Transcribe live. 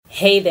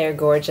Hey there,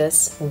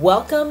 gorgeous.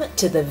 Welcome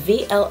to the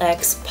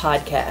VLX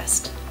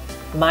podcast.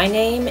 My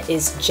name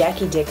is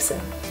Jackie Dixon,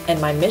 and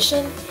my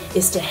mission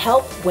is to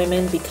help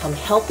women become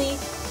healthy,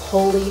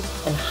 holy,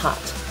 and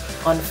hot,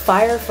 on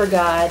fire for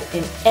God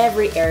in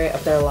every area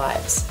of their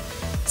lives.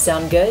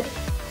 Sound good?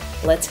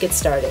 Let's get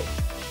started.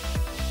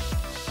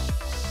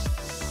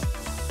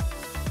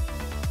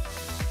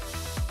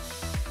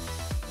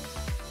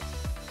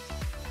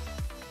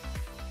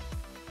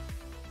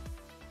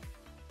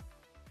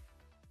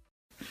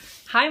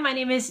 Hi, my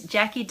name is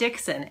Jackie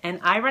Dixon, and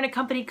I run a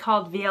company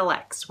called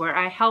VLX, where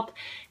I help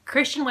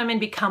Christian women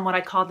become what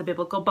I call the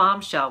biblical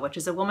bombshell, which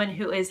is a woman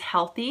who is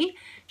healthy,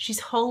 she's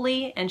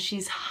holy, and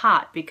she's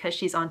hot because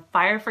she's on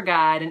fire for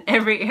God in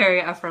every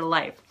area of her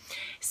life.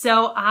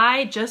 So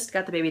I just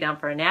got the baby down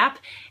for a nap,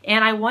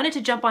 and I wanted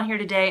to jump on here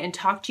today and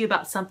talk to you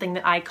about something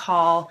that I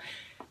call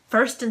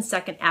first and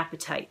second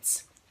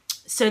appetites.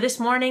 So this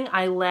morning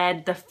I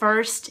led the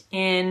first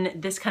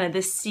in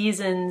this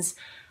season's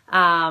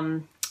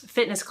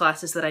fitness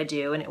classes that I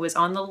do, and it was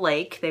on the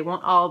lake. They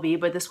won't all be,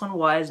 but this one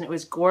was, and it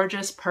was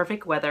gorgeous,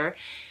 perfect weather.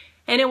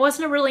 And it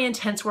wasn't a really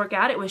intense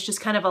workout. It was just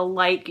kind of a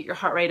light, get your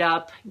heart rate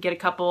up, get a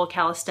couple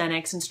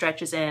calisthenics and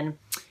stretches in.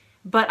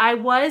 But I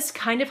was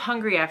kind of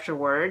hungry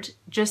afterward,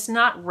 just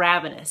not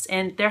ravenous.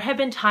 And there have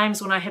been times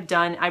when I have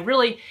done,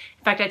 in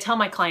fact, I tell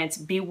my clients,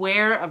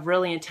 beware of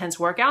really intense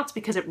workouts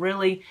because it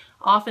really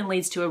often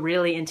leads to a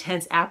really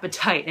intense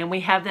appetite. And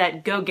we have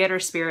that go-getter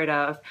spirit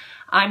of,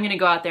 I'm going to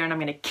go out there and I'm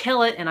going to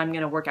kill it and I'm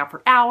going to work out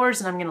for hours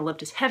and I'm going to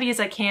lift as heavy as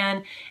I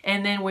can.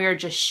 And then we're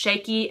just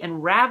shaky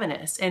and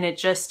ravenous. And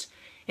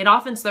it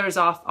often throws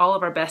off all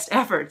of our best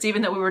efforts,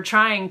 even though we were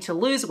trying to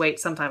lose weight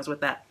sometimes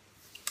with that.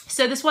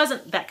 So this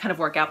wasn't that kind of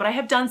workout, but I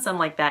have done some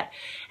like that.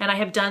 And I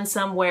have done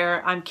some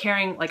where I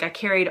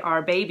carried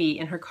our baby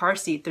in her car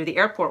seat through the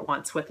airport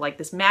once with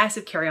this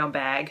massive carry-on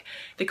bag,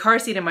 the car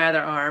seat in my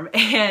other arm.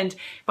 And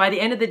by the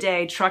end of the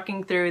day,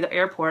 trucking through the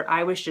airport,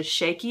 I was just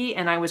shaky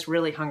and I was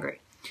really hungry.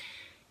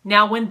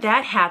 Now, when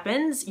that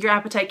happens, your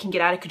appetite can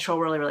get out of control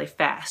really, really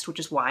fast, which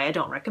is why I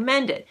don't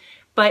recommend it.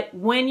 But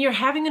when you're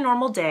having a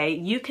normal day,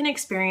 you can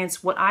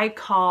experience what I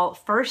call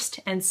first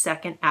and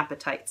second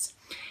appetites.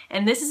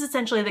 And this is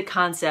essentially the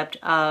concept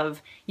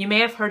of, you may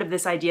have heard of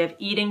this idea of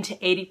eating to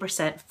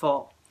 80%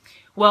 full.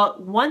 Well,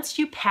 once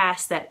you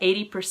pass that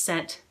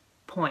 80%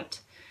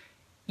 point,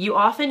 you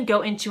often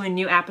go into a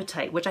new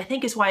appetite, which I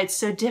think is why it's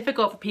so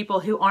difficult for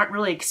people who aren't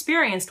really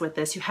experienced with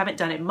this, who haven't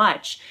done it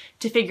much,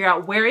 to figure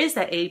out where is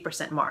that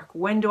 80% mark?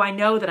 When do I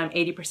know that I'm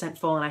 80%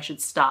 full and I should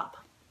stop?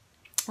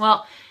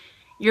 Well,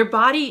 your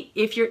body,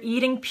 if you're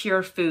eating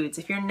pure foods,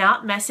 if you're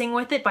not messing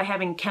with it by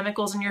having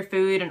chemicals in your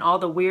food and all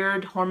the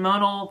weird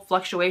hormonal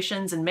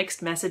fluctuations and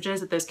mixed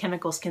messages that those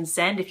chemicals can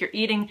send, if you're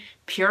eating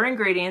pure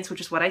ingredients, which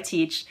is what I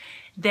teach,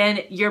 then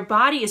your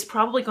body is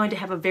probably going to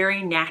have a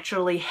very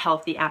naturally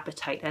healthy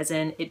appetite, as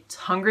in it's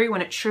hungry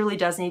when it truly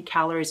does need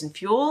calories and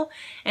fuel,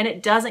 and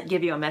it doesn't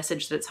give you a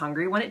message that it's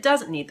hungry when it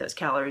doesn't need those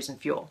calories and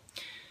fuel.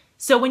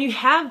 So when you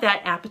have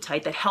that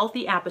appetite, that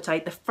healthy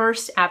appetite, the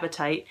first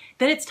appetite,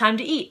 then it's time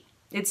to eat.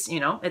 It's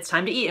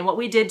time to eat. And what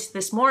we did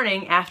this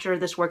morning after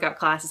this workout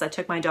class is I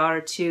took my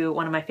daughter to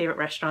one of my favorite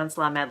restaurants,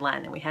 La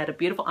Madeleine, and we had a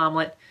beautiful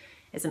omelet.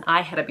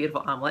 I had a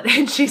beautiful omelet,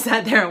 and she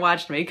sat there and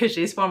watched me because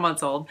she's 4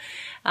 months old,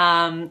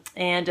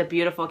 and a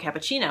beautiful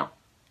cappuccino.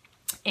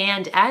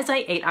 And as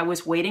I ate, I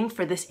was waiting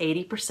for this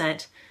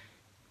 80%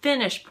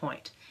 finish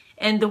point.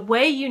 And the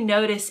way you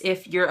notice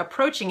if you're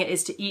approaching it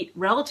is to eat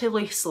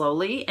relatively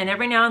slowly, and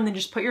every now and then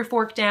just put your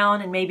fork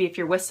down, and maybe if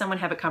you're with someone,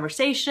 have a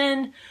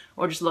conversation,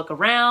 or just look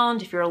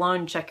around. If you're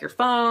alone, check your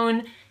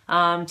phone,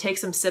 take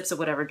some sips of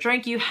whatever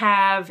drink you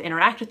have,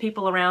 interact with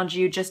people around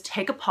you, just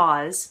take a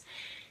pause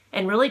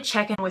and really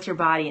check in with your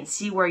body and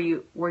see where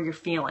you're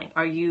feeling.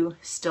 Are you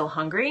still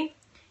hungry?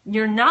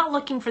 You're not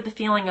looking for the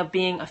feeling of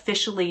being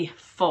officially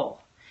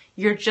full.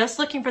 You're just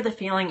looking for the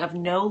feeling of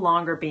no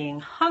longer being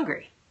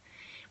hungry.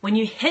 When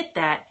you hit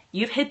that,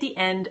 you've hit the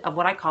end of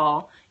what I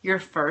call your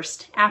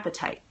first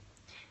appetite.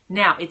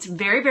 Now, it's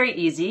very, very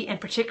easy,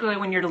 and particularly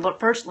when you're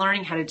first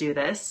learning how to do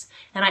this,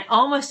 and I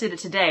almost did it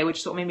today, which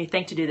is what made me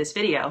think to do this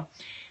video.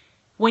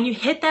 When you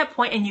hit that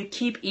point and you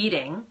keep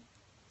eating,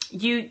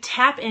 you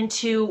tap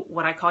into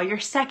what I call your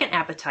second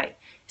appetite.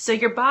 So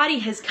your body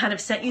has kind of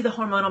sent you the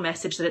hormonal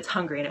message that it's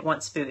hungry and it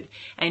wants food,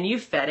 and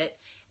you've fed it,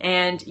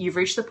 and you've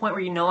reached the point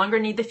where you no longer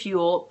need the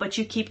fuel, but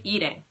you keep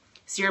eating.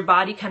 So your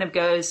body kind of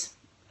goes,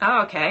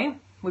 oh, okay,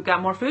 we've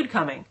got more food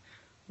coming.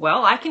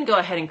 Well, I can go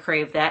ahead and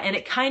crave that. And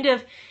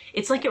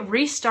it's like it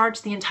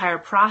restarts the entire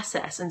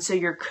process. And so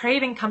your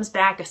craving comes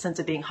back, a sense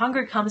of being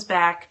hungry comes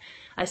back,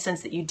 a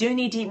sense that you do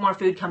need to eat more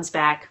food comes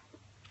back.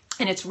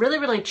 And it's really,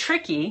 really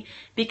tricky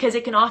because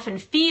it can often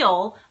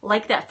feel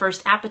like that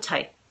first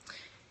appetite.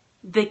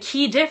 The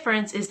key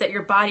difference is that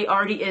your body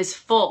already is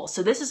full.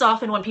 So this is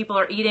often when people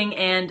are eating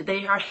and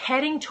they are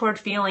heading toward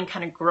feeling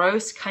kind of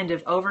gross, kind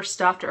of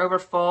overstuffed or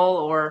overfull,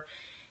 or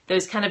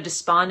those kind of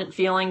despondent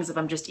feelings of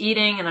I'm just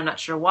eating and I'm not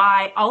sure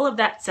why. All of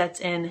that sets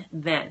in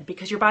then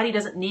because your body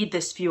doesn't need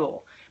this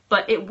fuel.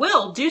 but it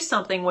will do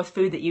something with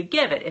food that you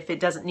give it. If it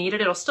doesn't need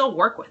it, it'll still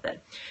work with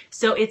it.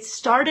 So it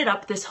started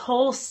up this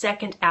whole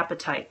second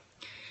appetite.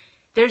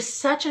 There's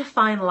such a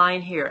fine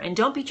line here, and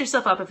don't beat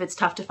yourself up if it's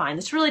tough to find.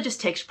 This really just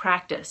takes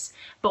practice.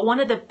 But one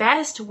of the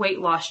best weight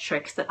loss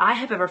tricks that I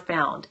have ever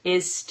found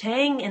is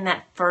staying in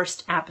that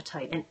first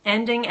appetite and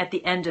ending at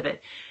the end of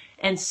it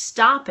and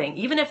stopping,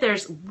 even if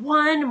there's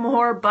one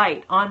more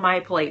bite on my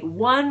plate,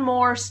 one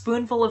more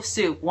spoonful of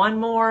soup, one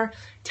more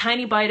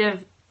tiny bite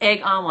of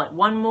egg omelet,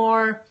 one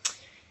more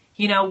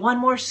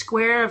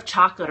square of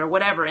chocolate or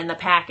whatever in the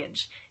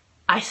package.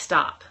 I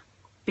stop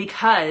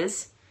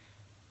because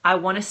I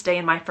want to stay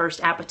in my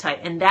first appetite.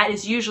 And that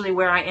is usually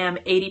where I am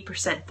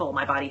 80% full.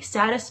 My body's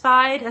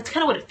satisfied. That's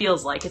kind of what it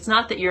feels like. It's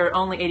not that you're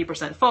only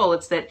 80% full.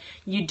 It's that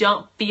you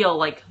don't feel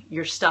like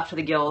you're stuffed to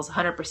the gills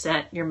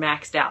 100%. You're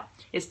maxed out.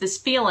 It's this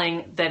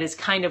feeling that is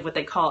kind of what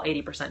they call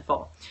 80%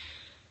 full.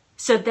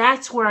 So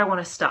that's where I want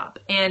to stop.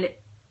 And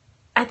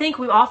I think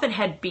we've often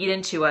had beat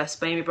into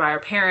us, maybe by our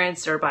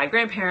parents or by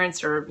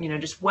grandparents or,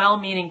 just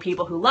well-meaning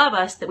people who love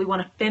us, that we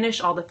want to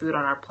finish all the food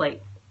on our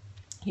plate.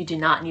 You do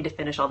not need to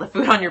finish all the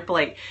food on your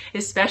plate,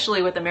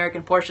 especially with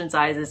American portion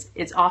sizes.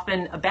 It's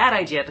often a bad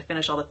idea to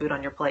finish all the food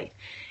on your plate.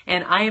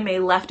 And I am a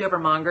leftover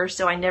monger,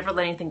 so I never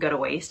let anything go to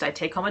waste. I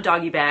take home a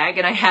doggy bag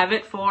and I have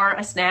it for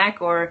a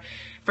snack or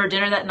for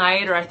dinner that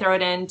night, or I throw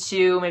it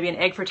into maybe an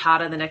egg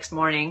frittata the next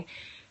morning.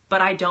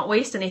 But I don't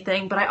waste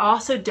anything, but I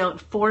also don't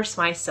force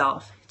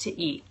myself to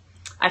eat.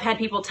 I've had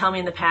people tell me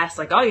in the past,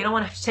 like, oh, you don't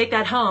want to take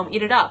that home,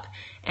 eat it up.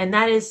 And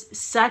that is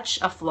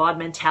such a flawed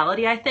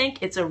mentality, I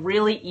think. It's a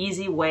really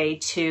easy way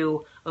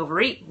to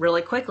overeat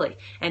really quickly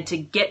and to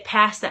get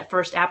past that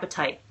first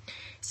appetite.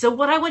 So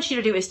what I want you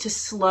to do is to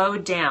slow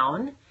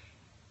down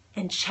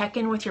and check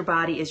in with your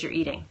body as you're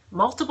eating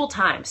multiple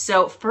times.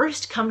 So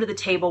first, come to the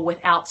table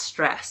without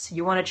stress.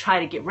 You want to try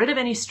to get rid of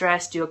any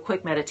stress, do a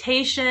quick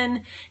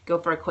meditation, go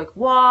for a quick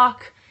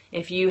walk.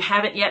 If you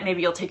haven't yet,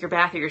 maybe you'll take your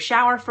bath or your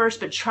shower first,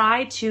 but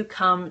try to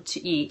come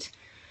to eat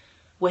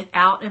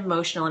without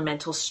emotional and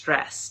mental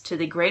stress to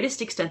the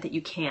greatest extent that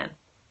you can.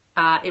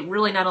 It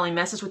really not only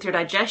messes with your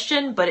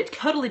digestion, but it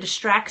totally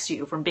distracts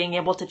you from being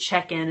able to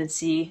check in and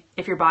see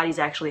if your body's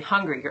actually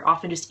hungry. You're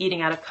often just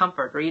eating out of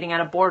comfort or eating out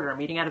of boredom,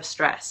 eating out of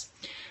stress.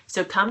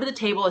 So come to the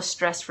table as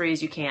stress-free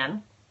as you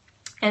can,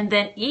 and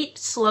then eat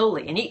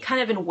slowly and eat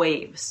kind of in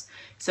waves.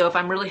 So if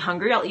I'm really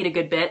hungry, I'll eat a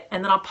good bit,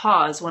 and then I'll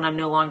pause when I'm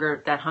no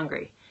longer that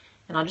hungry.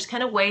 And I'll just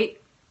kind of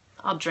wait.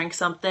 I'll drink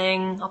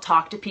something. I'll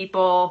talk to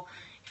people.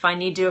 If I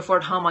need to, if we're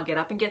at home, I'll get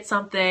up and get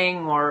something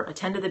or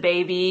attend to the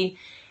baby.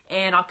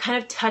 And I'll kind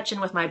of touch in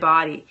with my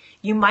body.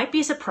 You might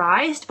be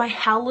surprised by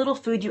how little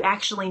food you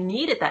actually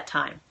need at that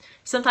time.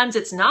 Sometimes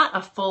it's not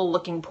a full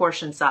looking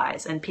portion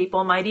size, and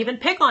people might even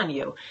pick on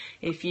you.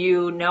 If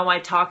you know my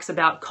talks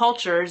about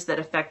cultures that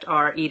affect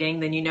our eating,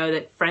 then you know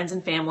that friends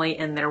and family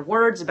and their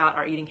words about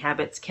our eating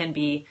habits can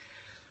be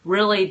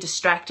really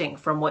distracting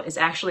from what is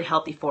actually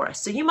healthy for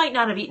us. So you might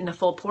not have eaten a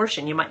full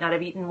portion. You might not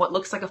have eaten what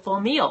looks like a full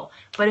meal.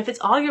 But if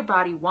it's all your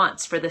body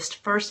wants for this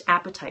first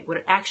appetite, what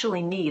it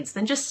actually needs,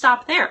 then just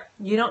stop there.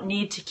 You don't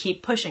need to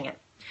keep pushing it.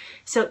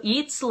 So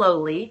eat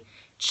slowly,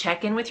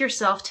 check in with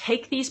yourself,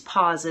 take these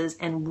pauses,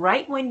 and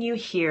right when you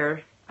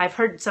hear, I've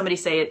heard somebody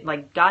say it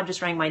like, God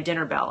just rang my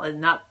dinner bell, and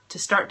not to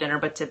start dinner,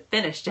 but to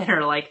finish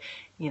dinner, like,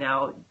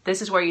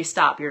 this is where you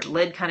stop. Your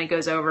lid kind of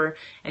goes over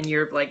and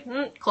you're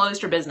like,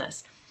 closed for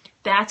business.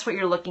 That's what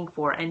you're looking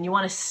for, and you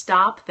want to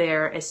stop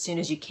there as soon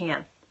as you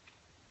can.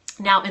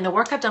 Now, in the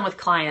work I've done with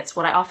clients,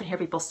 what I often hear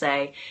people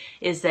say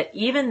is that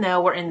even though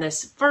we're in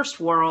this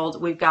first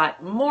world, we've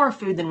got more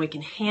food than we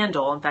can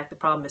handle. In fact, the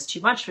problem is too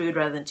much food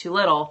rather than too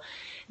little.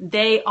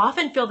 They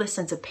often feel this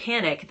sense of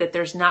panic that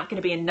there's not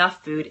going to be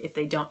enough food if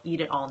they don't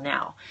eat it all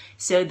now.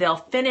 So they'll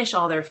finish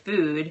all their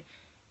food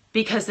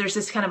because there's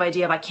this kind of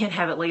idea of I can't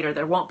have it later.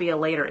 There won't be a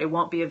later. It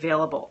won't be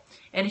available.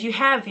 And if you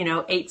have,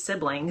 8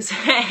 siblings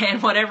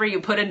and whatever you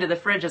put into the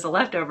fridge as a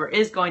leftover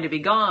is going to be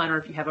gone, or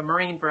if you have a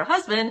Marine for a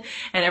husband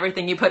and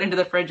everything you put into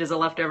the fridge as a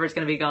leftover is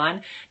going to be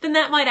gone, then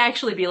that might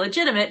actually be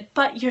legitimate,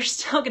 but you're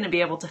still going to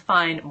be able to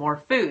find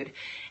more food.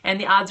 And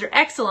the odds are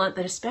excellent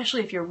that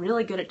especially if you're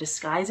really good at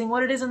disguising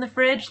what it is in the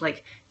fridge,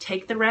 like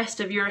take the rest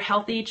of your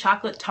healthy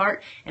chocolate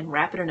tart and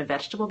wrap it in a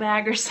vegetable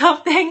bag or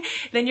something,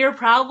 then you're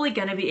probably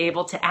going to be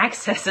able to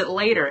access it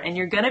later and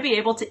you're going to be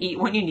able to eat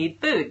when you need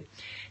food.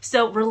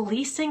 So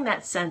releasing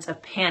that sense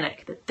of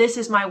panic that this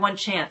is my one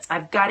chance,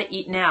 I've got to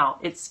eat now,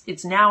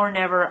 it's now or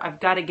never, I've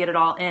got to get it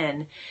all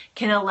in,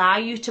 can allow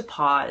you to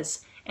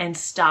pause and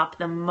stop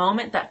the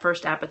moment that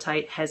first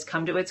appetite has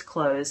come to its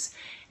close,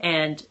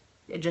 and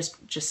just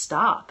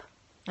stop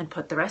and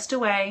put the rest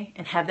away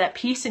and have that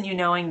peace in you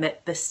knowing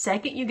that the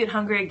second you get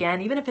hungry again,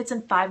 even if it's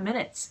in 5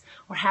 minutes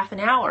or half an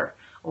hour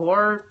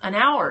or an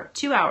hour,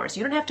 2 hours,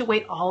 you don't have to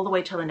wait all the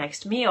way till the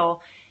next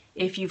meal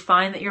if you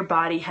find that your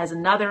body has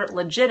another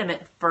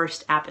legitimate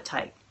first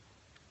appetite.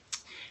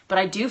 But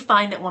I do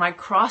find that when I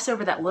cross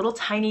over that little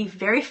tiny,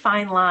 very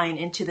fine line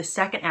into the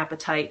second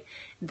appetite,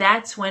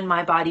 that's when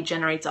my body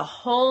generates a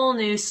whole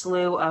new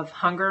slew of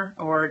hunger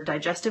or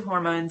digestive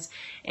hormones,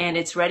 and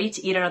it's ready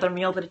to eat another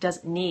meal that it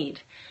doesn't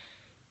need.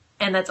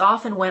 And that's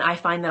often when I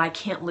find that I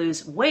can't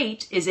lose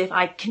weight, is if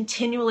I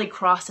continually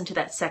cross into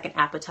that second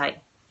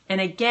appetite. And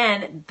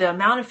again, the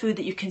amount of food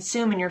that you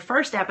consume in your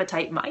first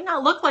appetite might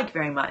not look like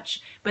very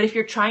much, but if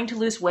you're trying to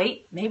lose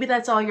weight, maybe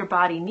that's all your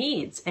body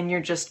needs, and you're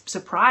just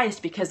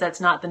surprised because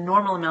that's not the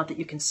normal amount that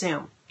you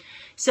consume.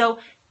 So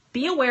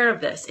be aware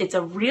of this. It's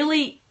a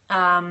really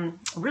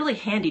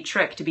handy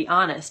trick, to be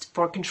honest,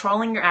 for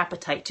controlling your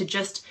appetite, to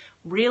just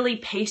really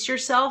pace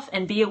yourself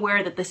and be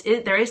aware that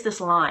there is this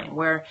line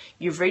where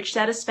you've reached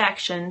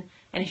satisfaction.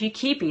 And if you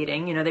keep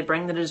eating, they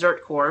bring the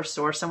dessert course,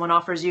 or someone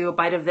offers you a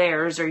bite of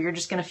theirs, or you're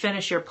just going to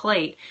finish your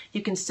plate,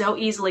 you can so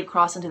easily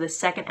cross into the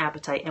second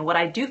appetite. And what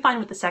I do find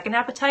with the second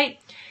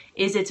appetite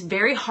is it's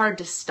very hard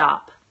to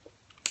stop.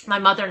 My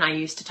mother and I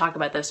used to talk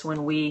about this when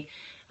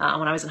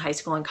I was in high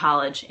school and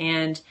college,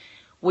 and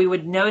we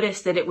would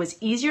notice that it was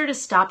easier to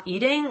stop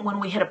eating when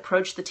we had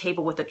approached the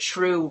table with a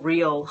true,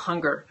 real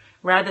hunger,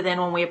 rather than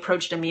when we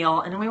approached a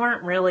meal and we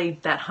weren't really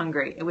that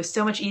hungry. It was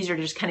so much easier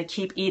to just kind of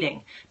keep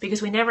eating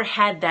because we never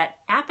had that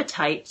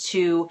appetite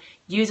to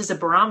use as a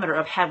barometer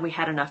of have we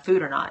had enough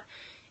food or not.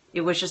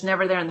 It was just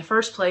never there in the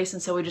first place,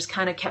 and so we just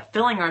kind of kept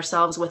filling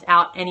ourselves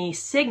without any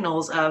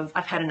signals of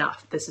I've had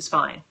enough, this is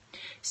fine.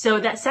 So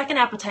that second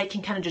appetite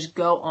can kind of just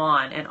go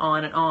on and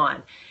on and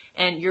on.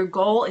 And your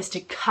goal is to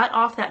cut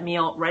off that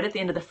meal right at the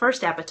end of the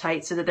first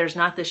appetite so that there's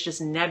not this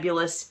just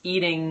nebulous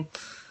eating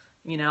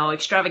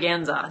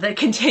extravaganza that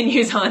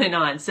continues on and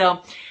on.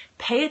 So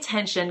pay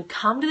attention,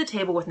 come to the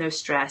table with no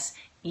stress,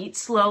 eat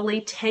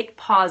slowly, take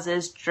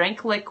pauses,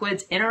 drink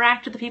liquids,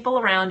 interact with the people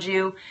around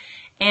you,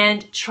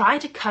 and try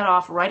to cut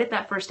off right at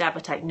that first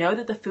appetite. Know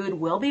that the food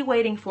will be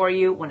waiting for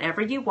you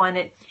whenever you want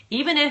it,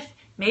 even if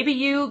maybe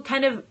you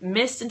kind of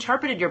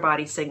misinterpreted your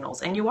body's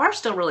signals and you are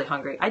still really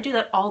hungry. I do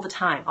that all the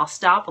time. I'll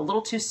stop a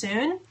little too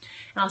soon and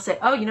I'll say,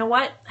 oh, you know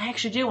what? I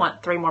actually do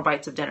want 3 more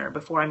bites of dinner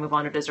before I move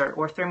on to dessert,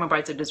 or 3 more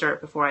bites of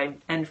dessert before I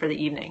end for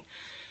the evening.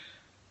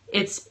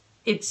 It's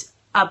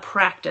a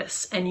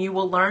practice, and you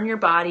will learn your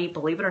body,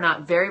 believe it or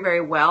not, very,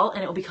 very well,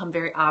 and it will become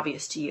very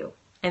obvious to you.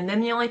 And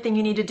then the only thing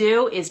you need to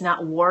do is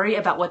not worry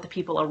about what the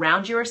people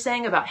around you are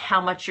saying about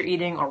how much you're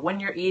eating or when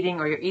you're eating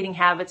or your eating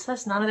habits.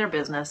 That's none of their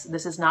business.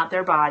 This is not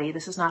their body.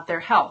 This is not their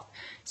health.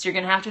 So you're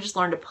going to have to just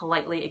learn to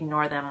politely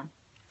ignore them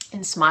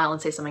and smile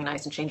and say something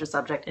nice and change the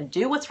subject and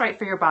do what's right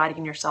for your body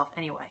and yourself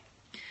anyway.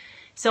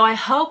 So I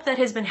hope that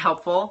has been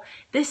helpful.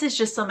 This is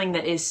just something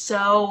that is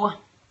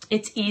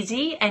it's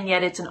easy, and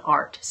yet it's an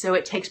art. So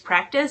it takes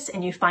practice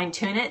and you fine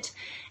tune it.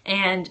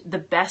 And the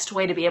best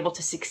way to be able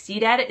to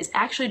succeed at it is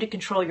actually to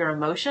control your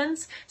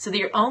emotions so that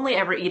you're only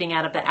ever eating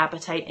out of that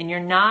appetite and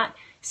you're not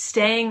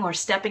staying or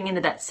stepping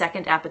into that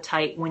second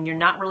appetite when you're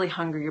not really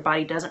hungry, your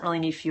body doesn't really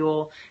need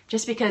fuel,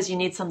 just because you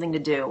need something to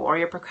do, or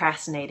you're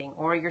procrastinating,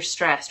 or you're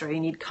stressed, or you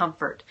need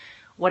comfort,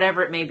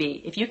 whatever it may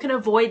be. If you can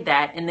avoid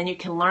that, and then you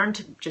can learn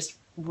to just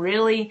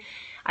really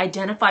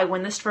identify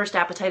when this first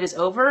appetite is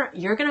over,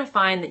 you're going to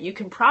find that you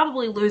can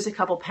probably lose a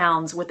couple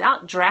pounds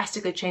without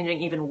drastically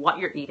changing even what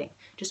you're eating,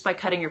 just by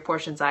cutting your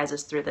portion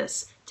sizes through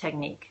this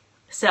technique.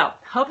 So,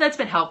 hope that's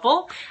been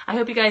helpful. I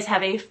hope you guys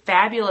have a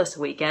fabulous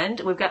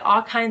weekend. We've got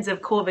all kinds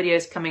of cool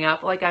videos coming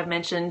up. Like I've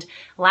mentioned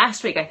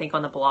last week, I think,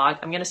 on the blog,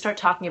 I'm going to start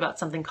talking about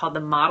something called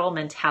the model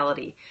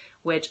mentality,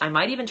 which I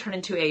might even turn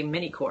into a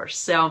mini course.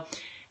 So,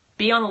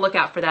 be on the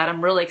lookout for that.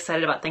 I'm really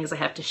excited about things I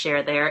have to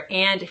share there.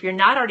 And if you're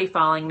not already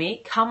following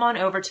me, come on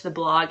over to the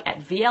blog at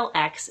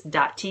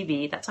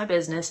vlx.tv. That's my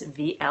business,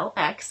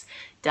 vlx.tv,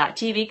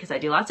 because I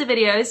do lots of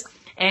videos.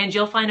 And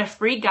you'll find a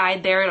free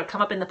guide there. It'll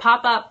come up in the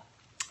pop-up.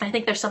 I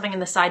think there's something in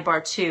the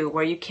sidebar too,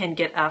 where you can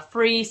get a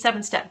free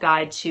 7-step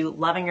guide to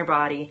loving your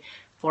body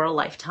for a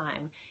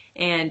lifetime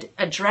and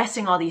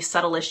addressing all these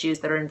subtle issues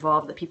that are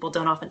involved that people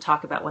don't often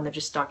talk about when they're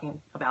just talking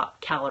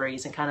about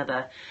calories and kind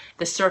of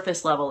the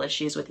surface level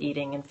issues with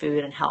eating and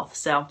food and health.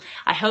 So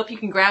I hope you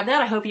can grab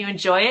that. I hope you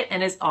enjoy it.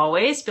 And as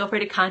always, feel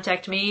free to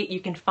contact me. You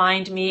can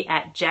find me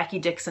at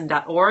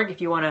jackiedixon.org if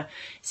you want to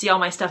see all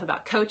my stuff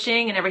about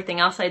coaching and everything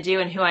else I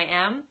do and who I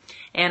am.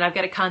 And I've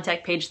got a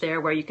contact page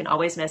there where you can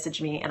always message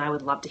me, and I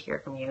would love to hear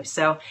from you.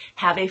 So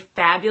have a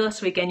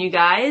fabulous weekend, you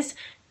guys.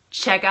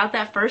 Check out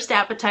that first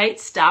appetite,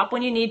 stop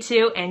when you need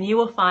to, and you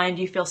will find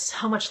you feel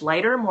so much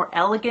lighter, more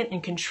elegant,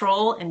 in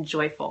control, and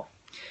joyful.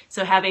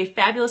 So have a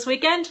fabulous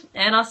weekend,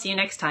 and I'll see you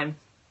next time.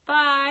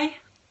 Bye!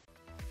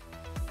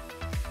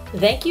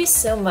 Thank you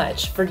so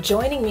much for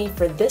joining me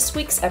for this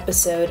week's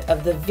episode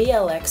of the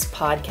VLX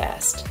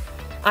podcast.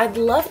 I'd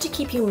love to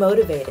keep you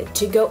motivated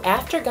to go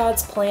after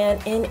God's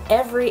plan in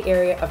every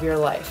area of your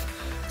life.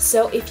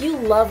 So if you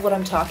love what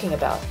I'm talking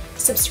about,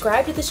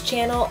 subscribe to this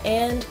channel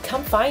and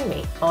come find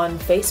me on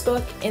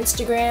Facebook,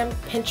 Instagram,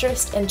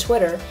 Pinterest, and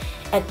Twitter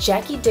at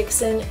Jackie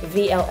Dixon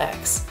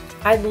VLX.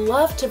 I'd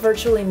love to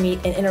virtually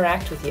meet and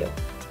interact with you.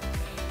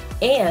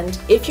 And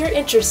if you're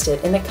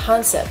interested in the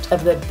concept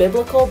of the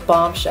biblical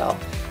bombshell,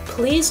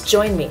 please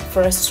join me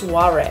for a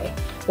soiree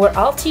where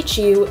I'll teach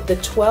you the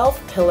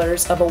 12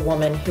 pillars of a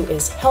woman who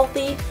is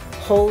healthy,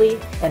 holy,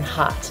 and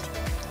hot.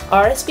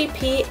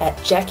 RSVP at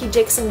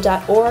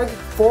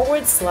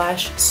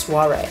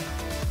jackiedixon.org/soiree.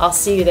 I'll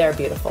see you there,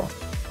 beautiful.